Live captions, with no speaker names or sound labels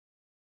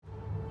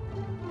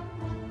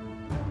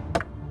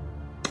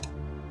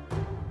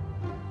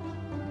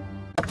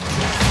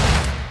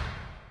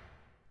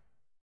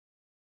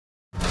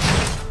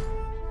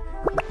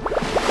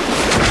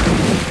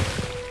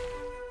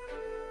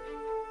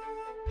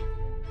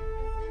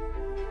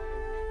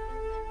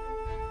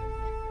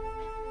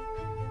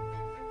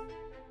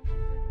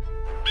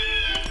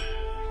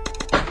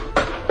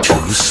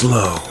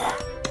slow.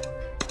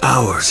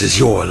 Ours is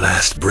your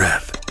last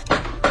breath.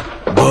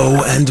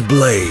 Bow and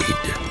blade,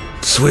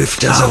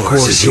 swift as a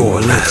horse is your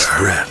last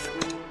breath.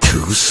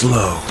 Too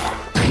slow.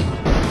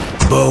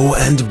 Bow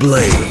and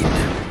blade.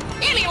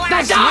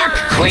 The Dark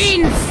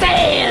Queen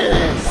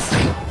sails!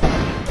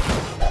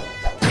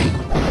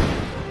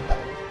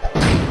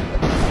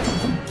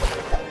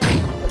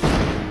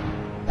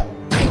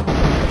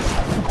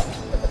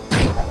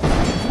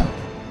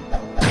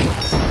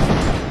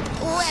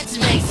 Let's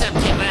make some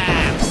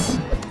kebabs!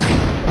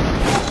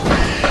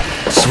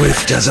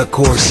 Swift as a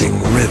coursing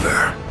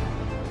river.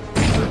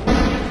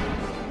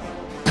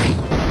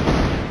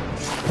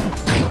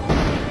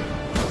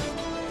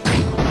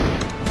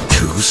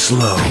 Too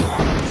slow.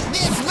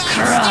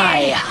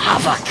 Cry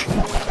havoc!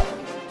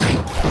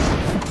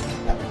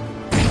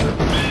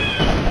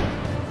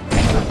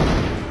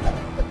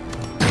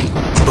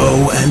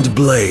 Bow and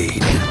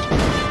blade.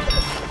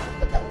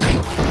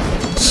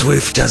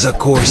 Swift as a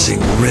coursing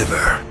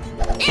river.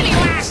 Any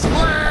last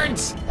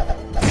words?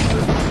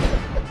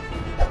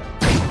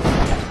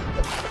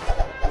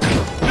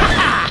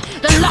 Ha!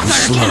 The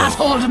locker cannot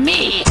hold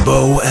me!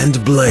 Bow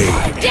and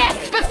blade.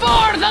 Death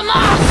before the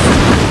moth!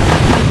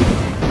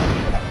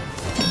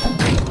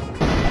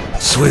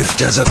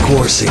 Swift as a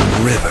coursing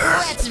river.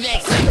 Let's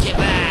make some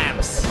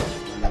kebabs!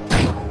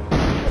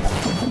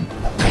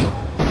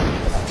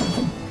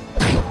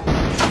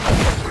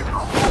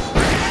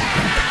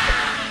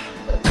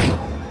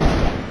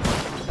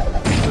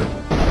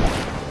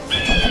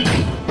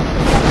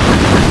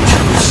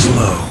 Too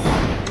slow.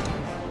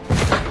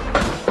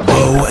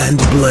 Bow and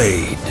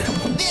blade.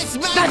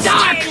 The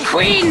Dark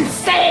Queen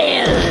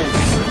sails!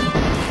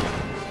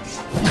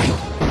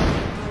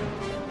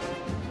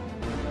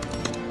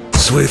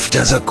 Swift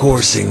as a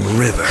coursing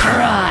river.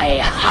 Cry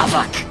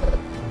havoc!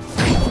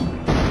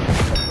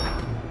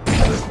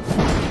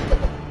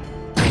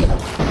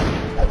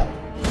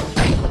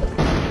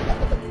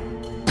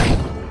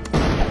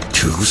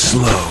 Too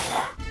slow.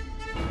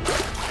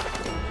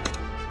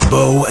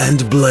 Bow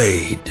and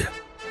blade.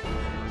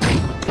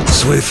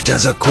 Swift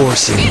as a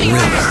coursing Any river.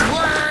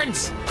 last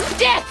words?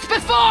 Death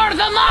before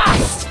the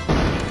mast!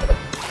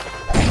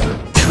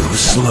 Too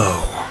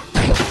slow.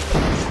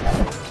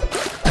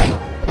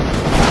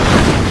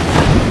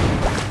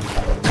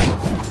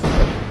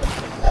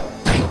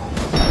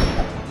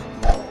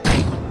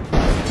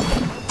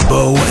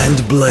 Bow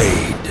and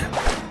blade.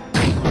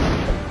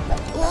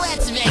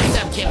 Let's make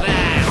some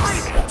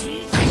kebabs!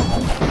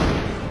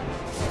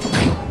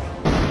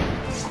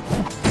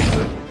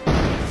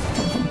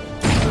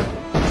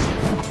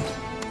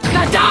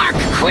 The Dark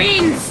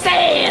Queen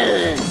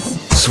sails!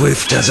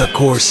 Swift as a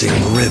coursing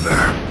river.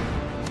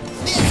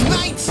 This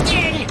might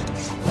sting!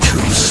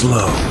 Too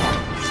slow.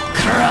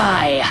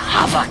 Cry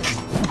havoc!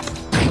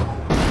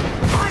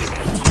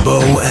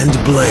 Bow and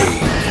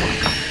blade.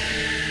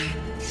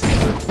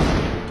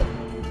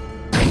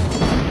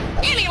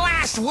 Any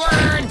last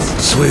words?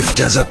 Swift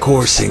as a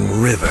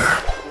coursing river.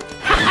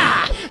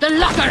 Ha! The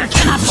locker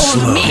cannot hold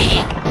slow.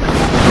 me!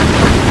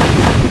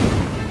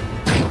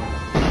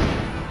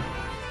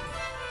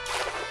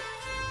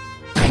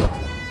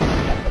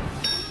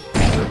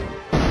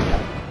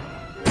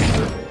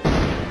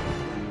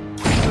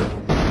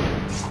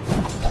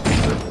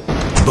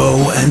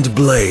 Bow and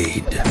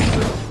blade.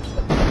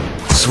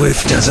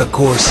 Swift as a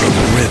coursing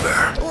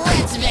river.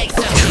 Let's make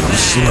some Too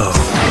kebabs! slow.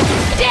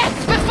 Death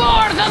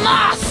before the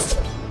mast!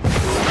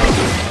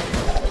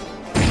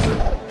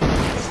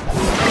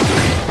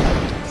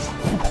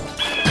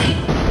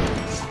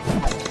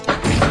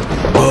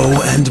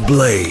 Bow and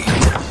blade.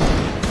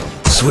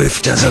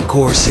 Swift as a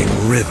coursing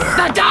river.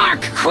 The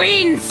Dark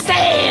Queen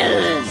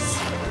sails!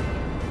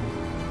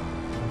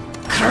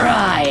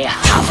 Cry Too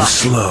havoc!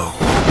 slow.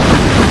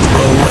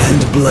 Bow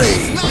and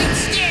blade. Might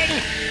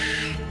sting!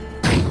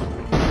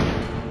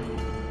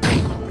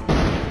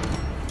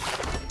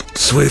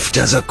 Swift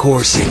as a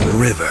coursing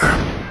river.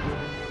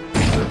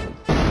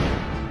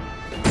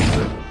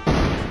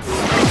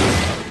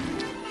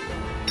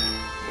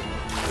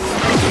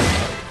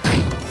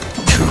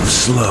 Too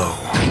slow.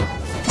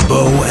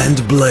 Bow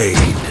and blade.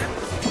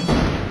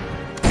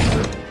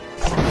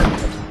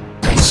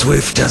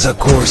 Swift as a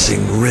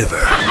coursing river.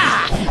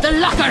 Ha! The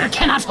locker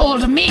cannot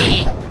hold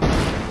me!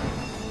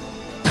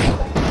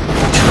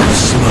 Too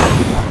slow.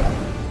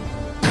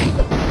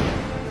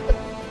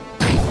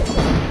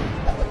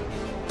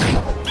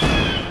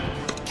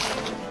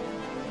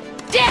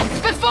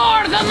 Death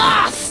before the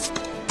mast!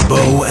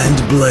 Bow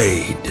and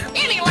blade.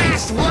 Any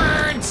last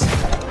words?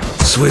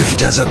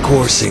 Swift as a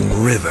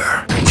coursing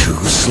river. Too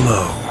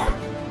slow.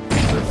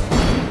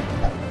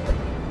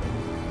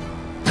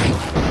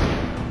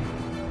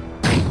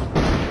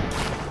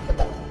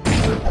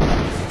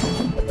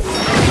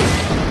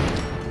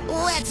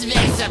 Let's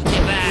make some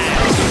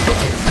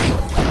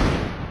kebabs!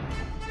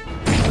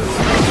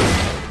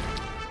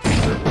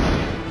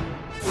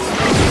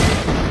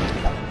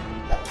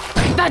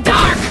 The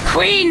Dark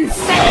Queen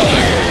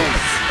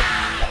sails!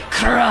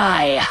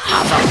 Cry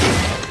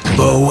havoc!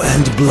 Bow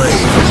and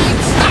blade.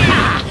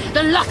 Ha!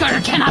 The locker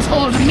cannot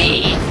hold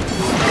me!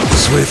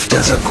 Swift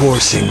as a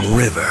coursing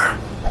river.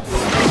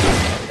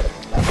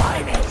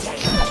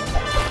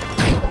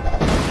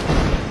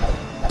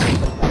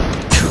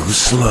 Too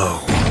slow.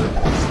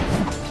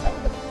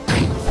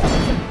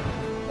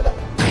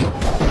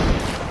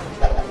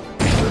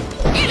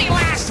 Any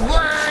last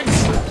words?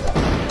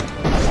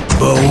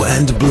 Bow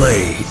and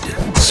blade.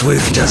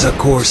 Swift as a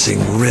coursing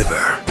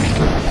river.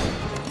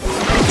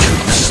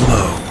 Too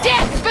slow.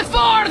 Death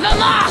before the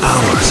loss!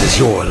 Ours is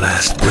your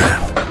last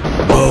breath.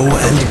 Bow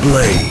and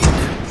blade.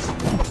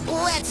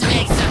 Let's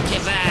make some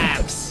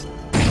kebabs.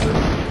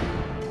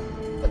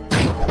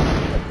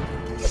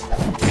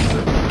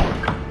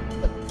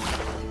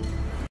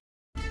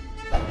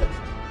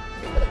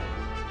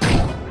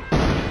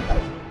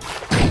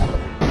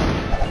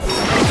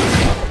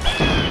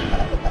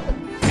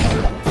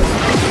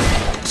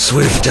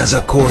 Swift as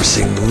a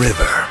coursing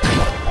river.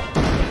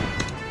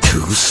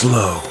 Too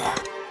slow.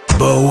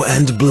 Bow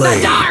and The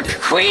blade. Dark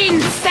Queen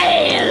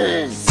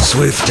sails!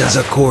 Swift as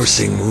a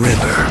coursing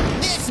river.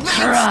 This might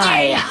Cry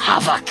sting.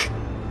 havoc!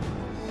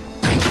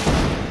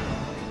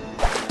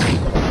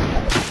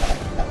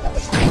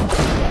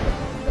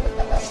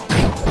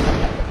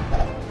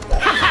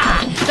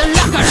 Ha-ha! The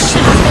locker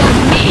cannot hold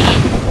me!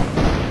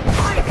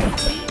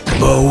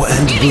 Bow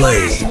and Any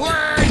last blade.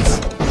 words?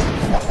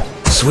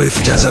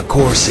 Swift as a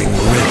coursing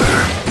river.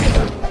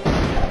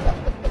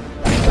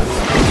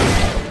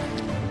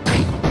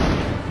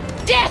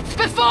 Death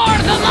before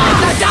the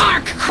loss! The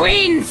Dark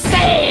Queen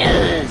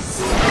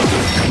sails!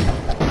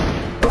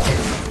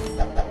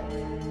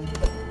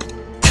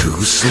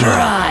 Too slow.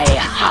 Cry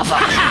havoc!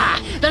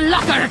 Ha-ha! The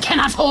locker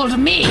cannot hold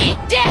me!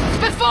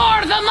 Death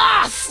before the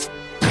mast!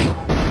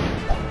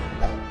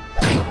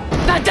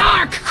 The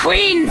Dark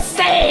Queen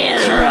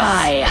sails!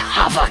 Cry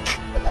havoc!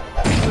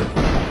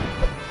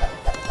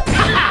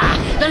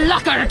 Ha-ha! The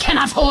locker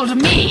cannot hold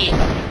me!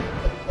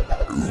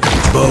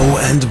 Bow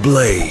and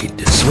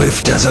blade.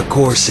 Swift as a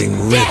coursing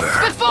Death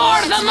river.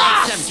 before the Let's make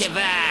mast! some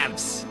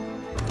kebabs.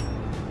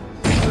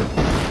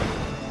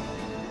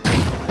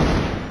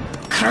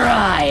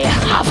 Cry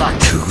havoc!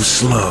 Too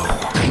slow.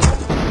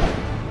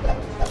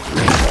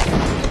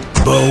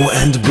 Bow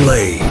and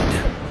blade.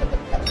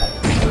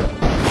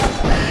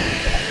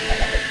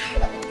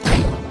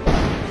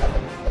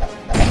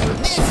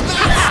 This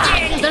might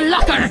sting. The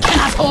locker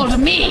cannot hold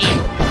me!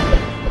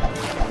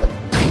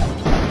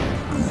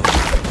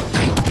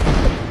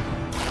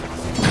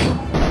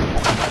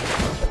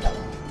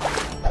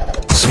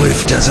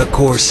 Swift as a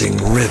coursing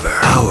river.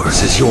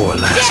 Ours is your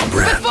last Death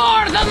breath.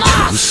 before the Too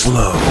mast!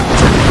 slow.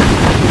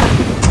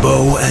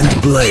 Bow and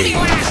Any blade.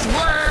 last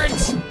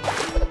words?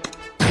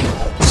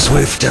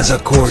 Swift as a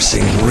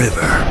coursing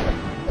river.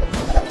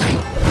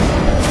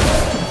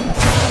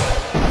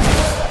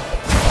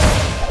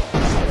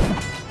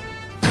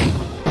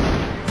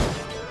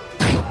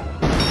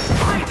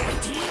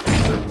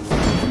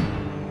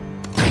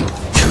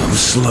 Too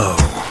slow.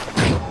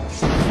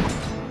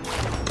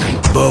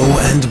 Bow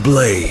and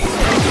blade.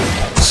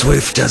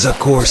 Swift as a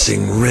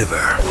coursing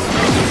river.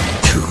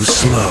 Too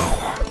slow.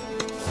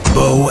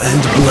 Bow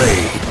and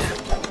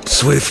blade.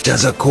 Swift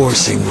as a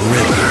coursing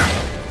river.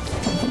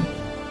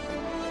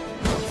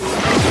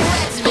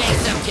 Let's make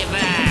some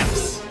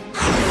kebabs.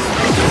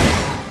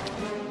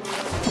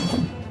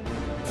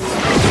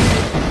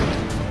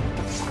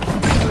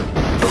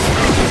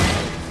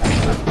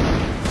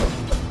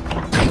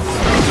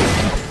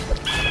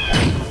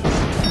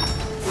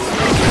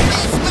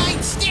 This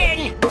might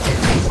sting.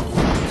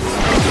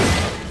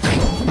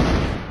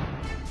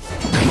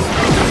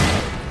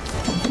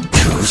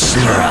 Too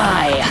slow.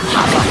 Cry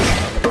havoc!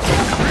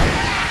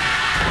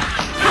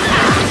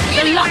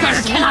 The locker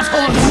cannot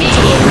hold me!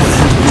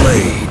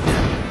 Blade.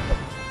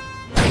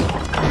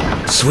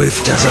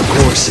 Swift as a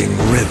coursing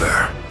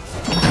river.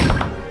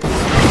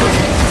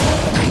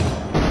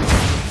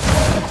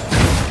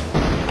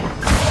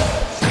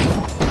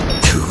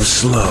 Too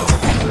slow.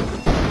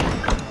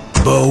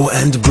 Bow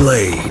and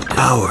blade.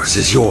 Ours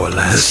is your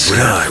last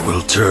breath. The sky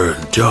will turn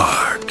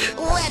dark.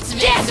 Let's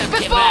make Death some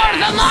before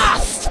kebabs. the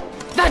mast!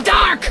 The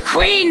Dark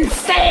Queen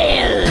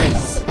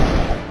sails!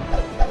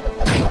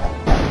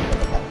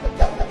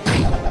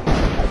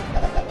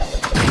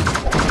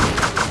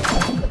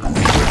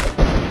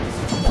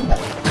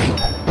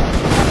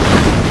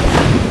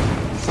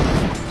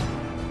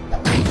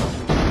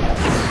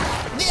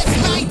 This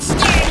might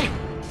sting.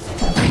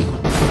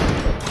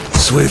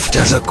 Swift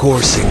as a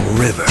coursing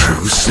river.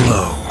 Too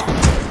slow.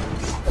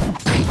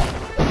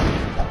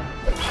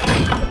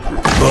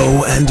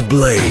 Bow and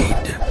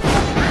blade.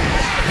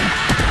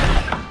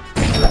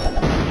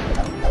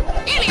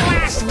 Any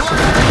last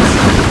words?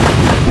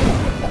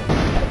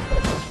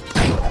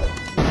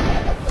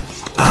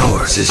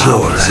 Ours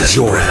is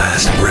your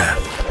last breath.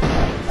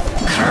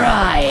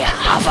 Cry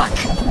havoc!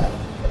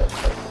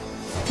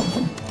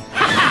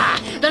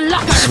 Ha-ha! The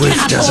locker Swift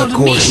cannot as a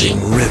hold coursing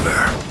me!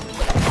 river.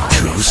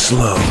 Too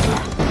slow.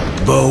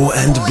 Bow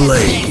and Let's make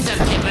blade.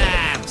 some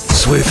kebabs.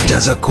 Swift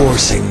as a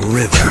coursing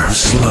river. Too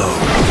slow.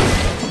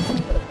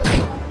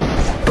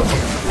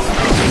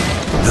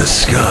 The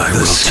sky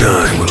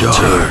will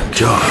turn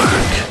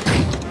dark.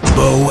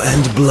 Bow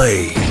and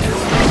blade.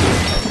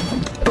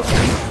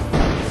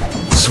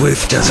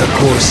 Swift as a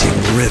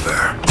coursing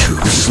river. Too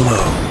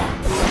slow.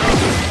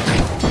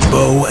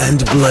 Bow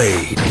and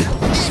blade.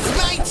 This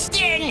might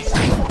sting!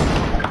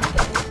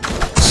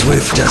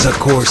 Swift as a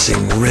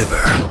coursing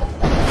river.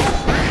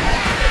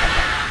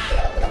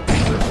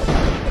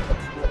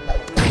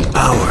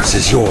 Ours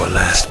is your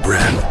last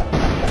breath.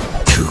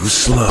 Too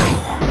slow.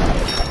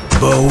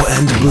 Bow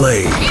and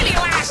blade. Any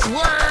last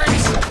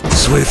words?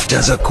 Swift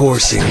as a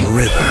coursing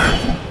river.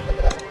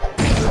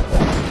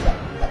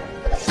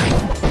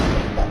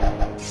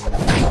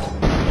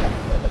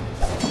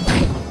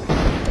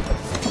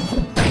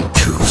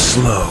 Too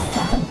slow.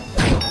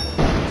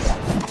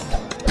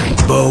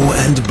 Bow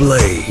and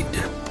blade.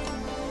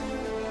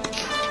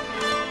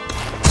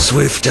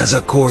 Swift as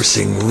a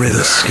coursing river.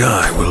 The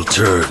sky will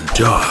turn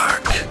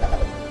dark.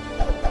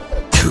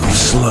 Too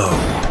slow.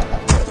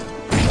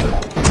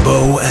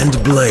 Bow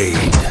and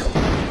blade.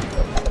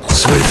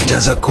 Swift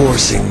as a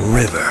coursing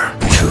river.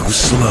 Too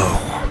slow.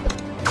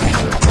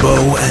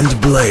 Bow and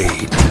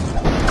blade.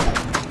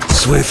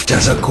 Swift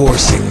as a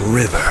coursing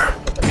river.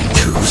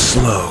 Too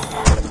slow.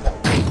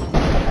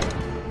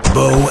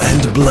 Bow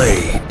and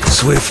blade.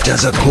 Swift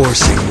as a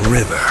coursing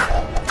river.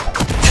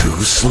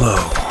 Too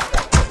slow.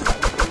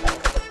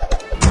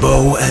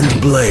 Bow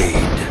and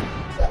blade.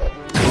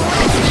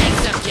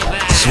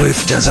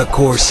 Swift as a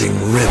coursing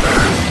river.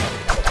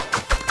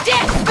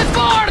 Death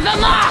before the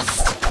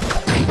mast!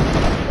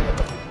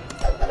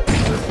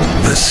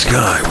 The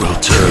sky will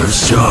turn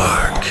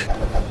dark.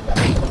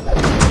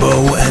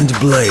 Bow and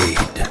blade.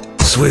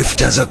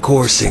 Swift as a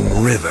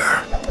coursing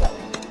river.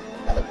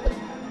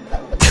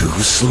 Too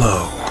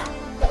slow.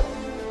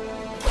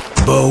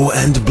 Bow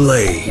and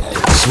blade.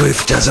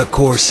 Swift as a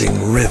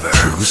coursing river.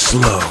 Too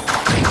slow.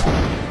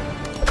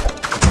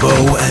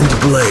 Bow and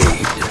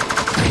blade.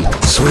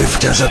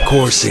 Swift as a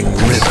coursing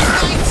river.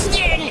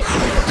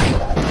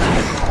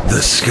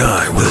 The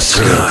sky will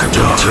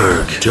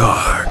turn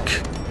dark.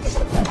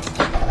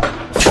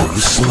 Too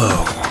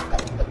slow.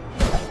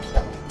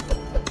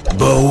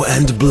 Bow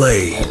and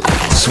blade.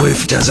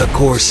 Swift as a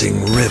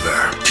coursing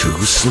river.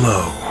 Too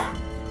slow.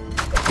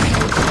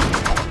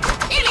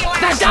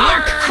 The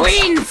Dark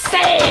Queen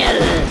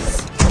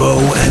sails!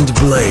 Bow and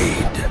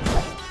blade.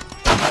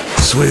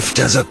 Swift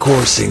as a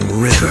coursing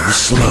river. Too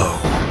slow.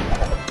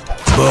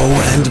 Bow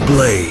and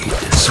blade.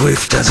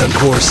 Swift as a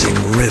coursing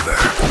river.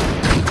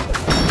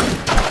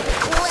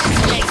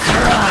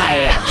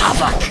 Cry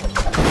havoc!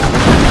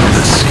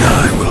 The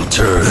sky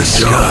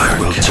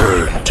will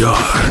turn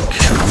dark.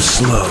 Too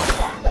slow.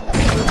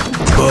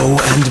 Bow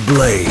and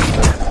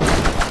blade.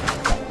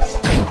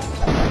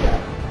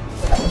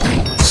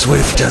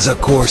 Swift as a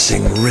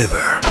coursing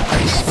river.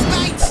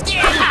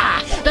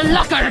 Ha! The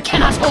locker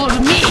cannot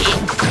hold me!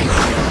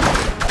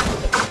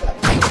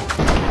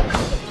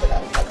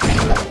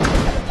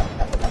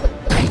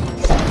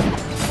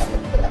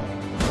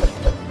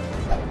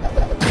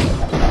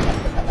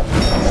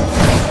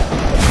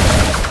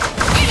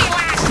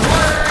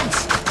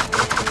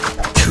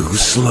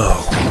 Slow.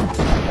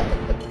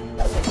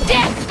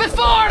 Death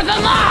before the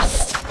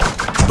mast!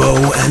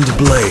 Bow and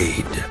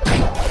blade.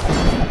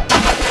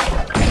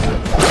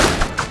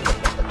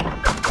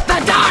 The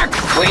Dark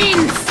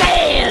Queen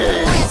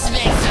sails! Let's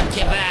make some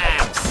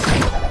kebabs!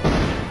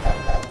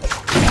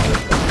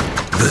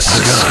 The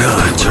sky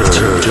will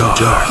turn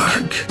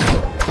dark.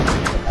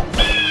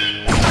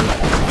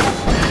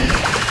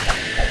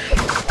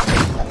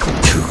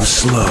 Too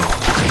slow.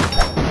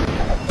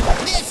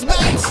 This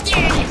might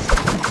sting!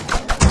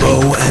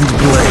 Bow and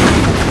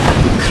blade.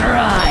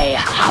 Cry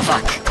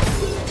havoc!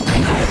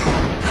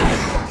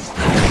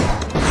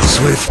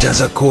 Swift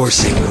as a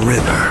coursing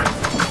river.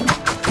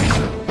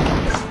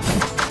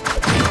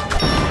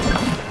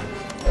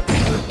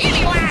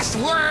 Any last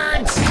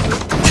words?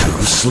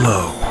 Too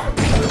slow.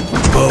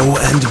 Bow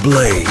and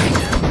blade.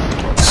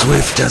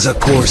 Swift as a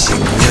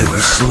coursing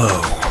river.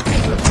 Slow.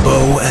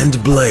 Bow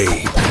and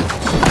blade.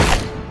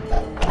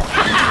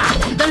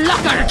 The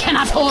locker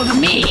cannot hold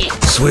me!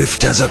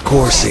 Swift as a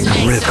coursing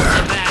river.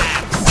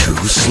 Too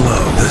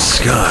slow. The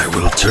sky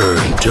will turn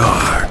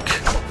dark.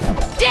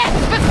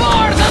 Death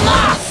before the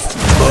mast!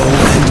 Bow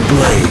and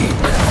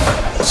blade.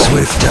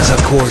 Swift as a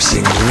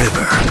coursing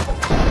river.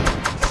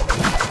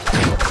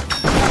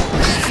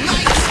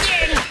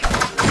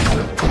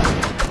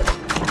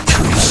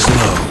 Too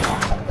slow.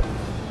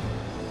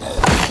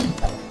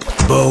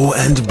 Bow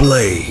and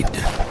blade.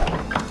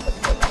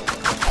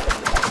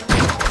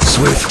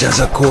 Swift as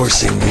a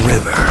coursing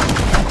river.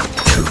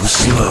 Too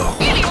slow.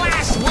 Any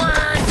last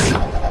words?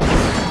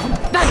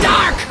 The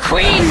Dark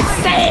Queen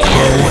sails!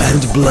 Bow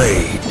and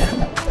blade.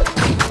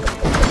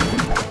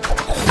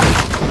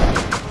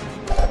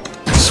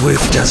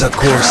 Swift as a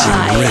coursing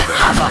Cry river.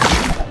 havoc!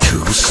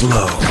 Too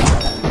slow.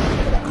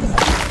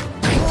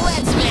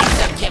 Let's make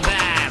some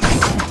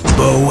kebabs!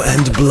 Bow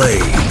and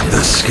blade.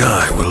 The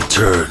sky will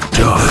turn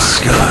dark. The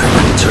sky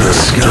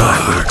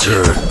will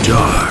turn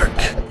dark.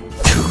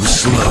 Too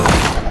slow.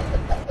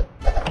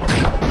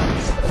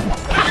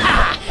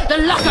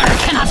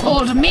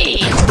 hold me!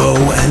 Bow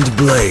and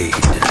blade.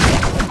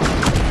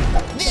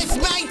 This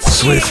might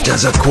sting. Swift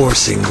as a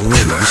coursing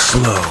river.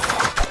 Slow.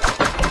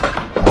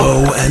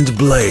 Bow and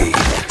blade.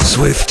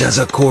 Swift as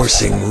a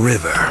coursing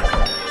river.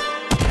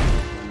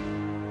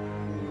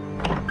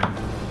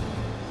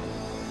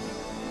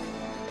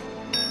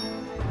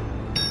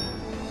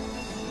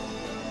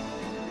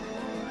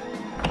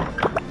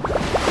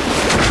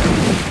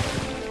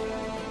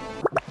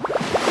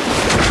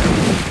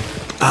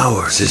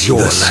 Ours is your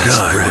last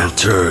breath. Will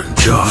turn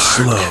dark.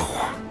 Slow.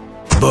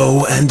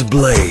 Bow and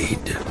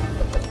blade.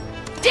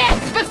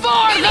 Death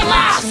before the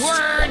last!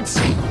 Words.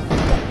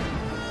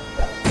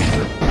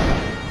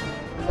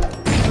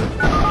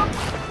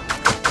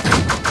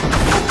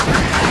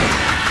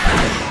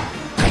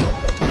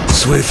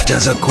 Swift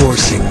as a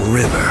coursing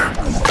river.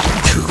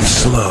 Too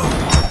slow.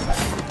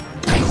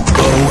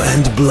 Bow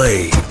and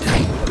blade.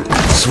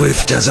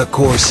 Swift as a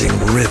coursing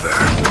river.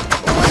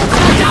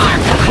 The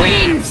Dark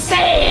Queen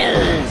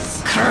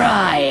sails!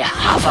 Cry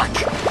havoc!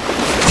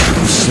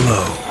 Too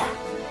slow.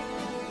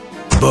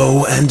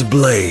 Bow and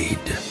blade.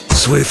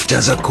 Swift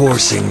as a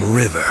coursing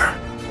river.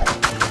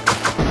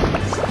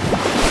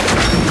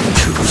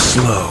 Too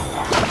slow.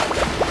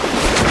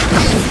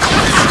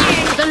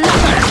 The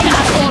lover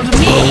cannot hold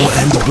me! Bow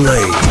and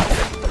blade.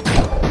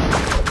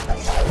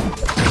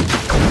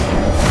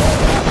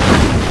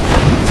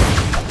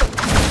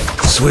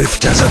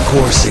 Swift as a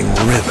coursing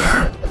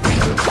river.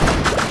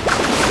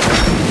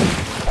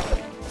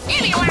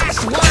 Any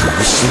last Too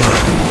words? slow.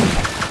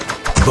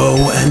 Bow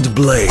and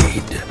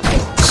blade.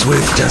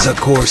 Swift as a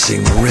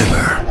coursing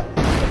river.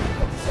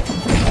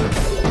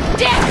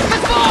 Death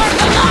before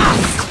the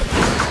last!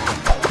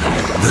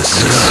 The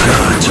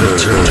sky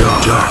turned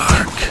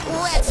dark.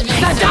 Let's make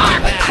The some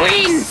Dark kebabs.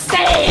 Queen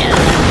sails!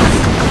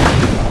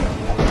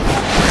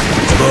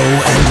 Bow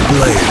and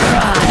blade.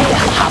 Cry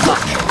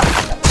havoc!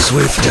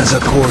 Swift as a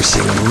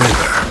coursing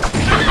river.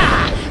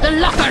 The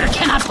locker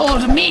cannot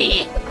hold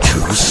me!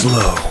 Too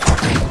slow.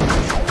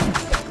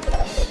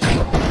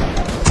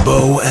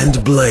 Bow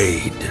and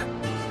blade.